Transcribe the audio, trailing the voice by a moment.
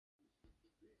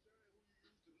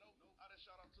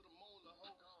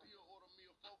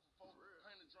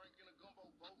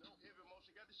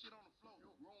shit on the floor.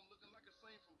 Room looking like a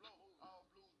scene from Blow. All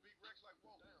blues, big racks like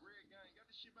whoa. Red gang, got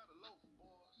this shit by the loaf.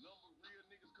 Number real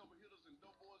niggas, couple hitters and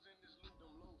dope boys in this loop.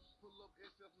 Them loose. Pull up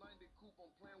SF90 coupe,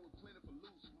 I'm playing with plenty for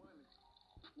loose money.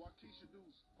 Waukesha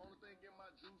Deuce, only thing in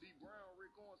my juice. D Brown,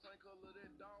 Rick Owens, same color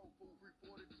that dog food,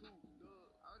 342.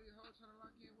 All these hoes tryna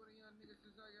lock in with a young nigga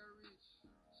since I got rich.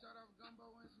 Shot off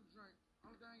gumbo and some drink.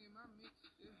 I'm dying in my mix.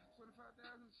 Yeah, 25,000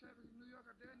 traffic in New York,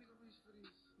 I dare nigga reach for this.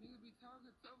 Niggas be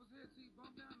talking tough as hell till you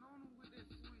bump down on them with that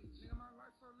switch. Nigga, my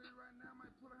life so lit right now, I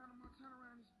might pull a Hannah Montana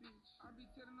around this bitch. I be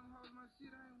telling them hoes my shit,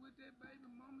 I ain't with that baby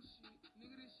mama shit.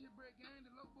 Nigga, this shit break gang,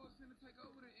 the low boys finna take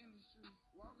over the industry.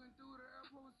 Walking through the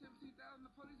airport with 17,000,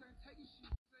 the police ain't taking shit.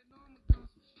 They know I'ma do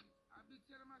some shit. I be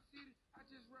telling my city, I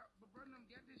just rap, but bro, them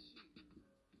got this shit.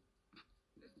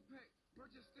 It's the pack, bro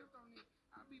just stepped on it.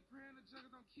 I be praying the juggers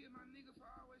don't kill my nigga for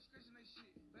always stretching they shit.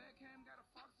 Bad Cam got a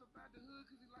fox up out the hood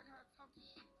cause he like how I talk to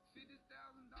shit.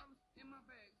 $50,000 in my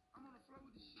bag, I'm on the floor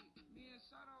with the shit. Me and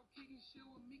Shot off kicking shit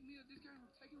with Meek Mill, this game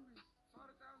I'm taking risks.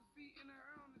 40,000 feet in the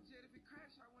air on the jet, if it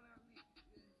crash I went out lit.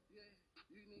 Yeah,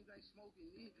 you niggas ain't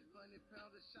smoking it. 100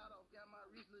 pounds of shot off, got my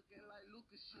wrist looking like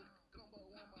Lucas shit. Gumbo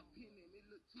on my pinning, it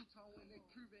look two-tone when that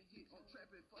Cuban hit. I'm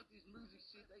trapping, fuck this music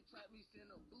shit. They trap me, send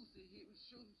a booster hit, we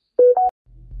shooting.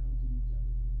 Encountered each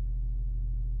other.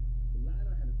 The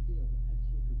latter had a pair of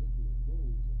extracurricular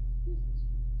goals on his business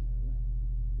trip to LA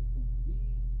to fund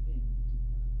weed and meet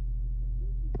Tupac. But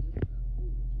local Bill got a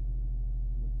hold of Tupac,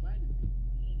 who invited him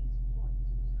and his party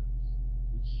to his house,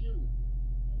 which shared with him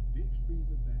a big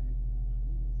freezer bag of the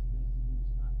cleanest vegetables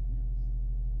I've never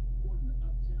seen. According to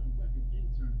Uptown Record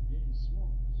intern Dan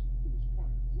Smalls, who was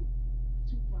part of the group,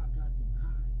 Tupac got them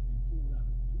high and pulled out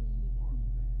a green army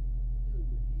bag filled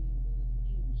with handguns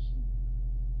and machine guns.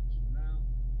 So now,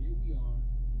 here we are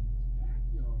in this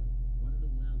backyard running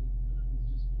around with guns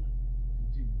just playing,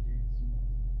 continued Dan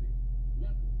Smalls in the video.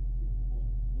 Luckily, they were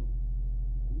all loaded.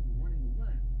 While we were running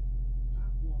around,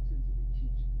 Pac walks into the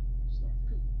kitchen and starts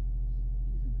cooking.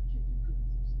 He's in the kitchen cooking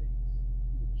some steaks.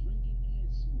 We were drinking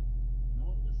and smoking, and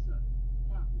all of a sudden,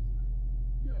 Pac was like,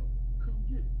 "Yo, come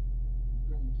get it." We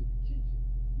go into the kitchen,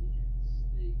 and he had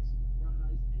steaks and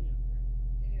fries and bread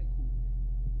and Kool-Aid.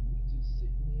 And we just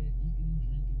sitting there eating and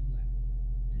drinking and laughing.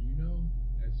 And you know,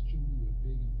 that's truly where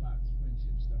Big and Pac's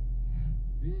friendship started.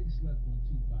 Big slept on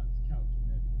Tupac's couch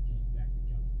whenever he came back to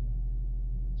California.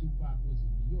 When Tupac was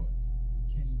in New York, he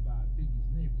came by Biggie's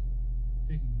neighborhood,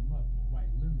 picking him up in a white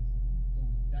limousine and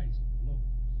throwing dice with the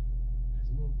locals. As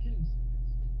Lil' Kim says,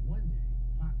 one day,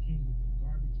 Pac came with a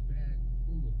garbage bag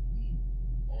full of weed.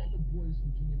 All the boys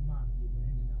from Junior Mafia were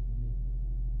hanging out in the neighborhood.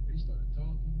 They started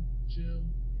talking, chill,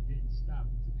 and didn't stop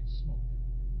until they smoked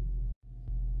everything.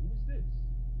 "Who is this?"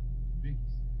 And Biggie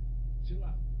said, "Chill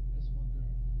out, that's my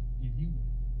girl." And he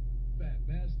went, "Fat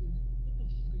bastard, what the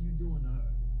fuck are you doing to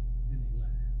her?" Then they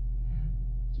laughed.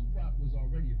 Tupac was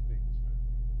already a famous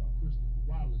rapper, while Christopher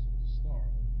Wallace was a star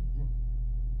only in Brooklyn.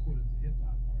 According to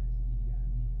hip-hop artist Edie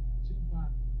Amin,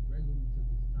 Tupac regularly took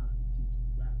his time to teach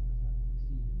new rappers how to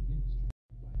succeed in the industry,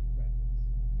 buying records,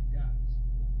 and the guys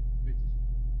went with the bitches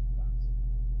one, Pac said.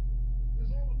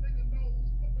 It's all a nigga knows,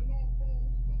 flipping off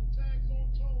phones, putting tags on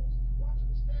toes, watching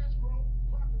the stash grow,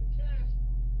 clocking the cash.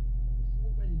 But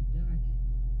before Ready to Die came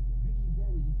out, Biggie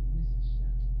worried he could miss his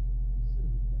shot,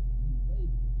 considering that the new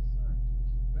label he was signed to,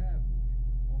 Bad Boy,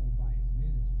 owned by his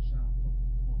manager Sean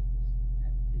fucking Combs,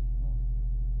 hadn't taken off yet.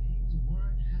 Things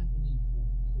weren't happening for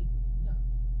him quickly enough,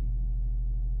 he complained.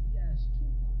 He asked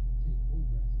Tupac to take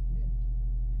over as his manager,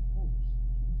 in hopes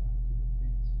Tupac could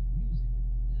advance his music and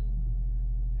film career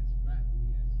as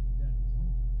rapidly as he'd done his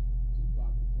own.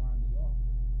 Tupac declined the offer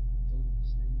and told him to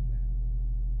stay in Bad Boy,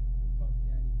 but Puff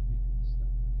Daddy would make him a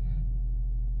star.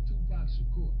 Tupac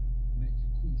Shakur met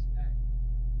Jaquise Agnew,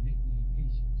 nicknamed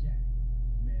Haitian Jack,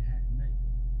 in a Manhattan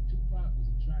nightclub. Tupac was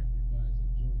attracted by his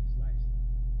luxurious lifestyle.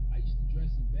 "I used to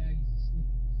dress in baggies and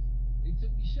sneakers. They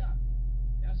took me shopping.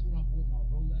 That's when I bought my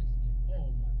Rolex and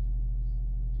all my jewels,"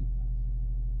 Tupac said.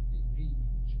 "They made me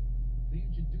mature. They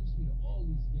introduced me to all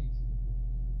these gangsters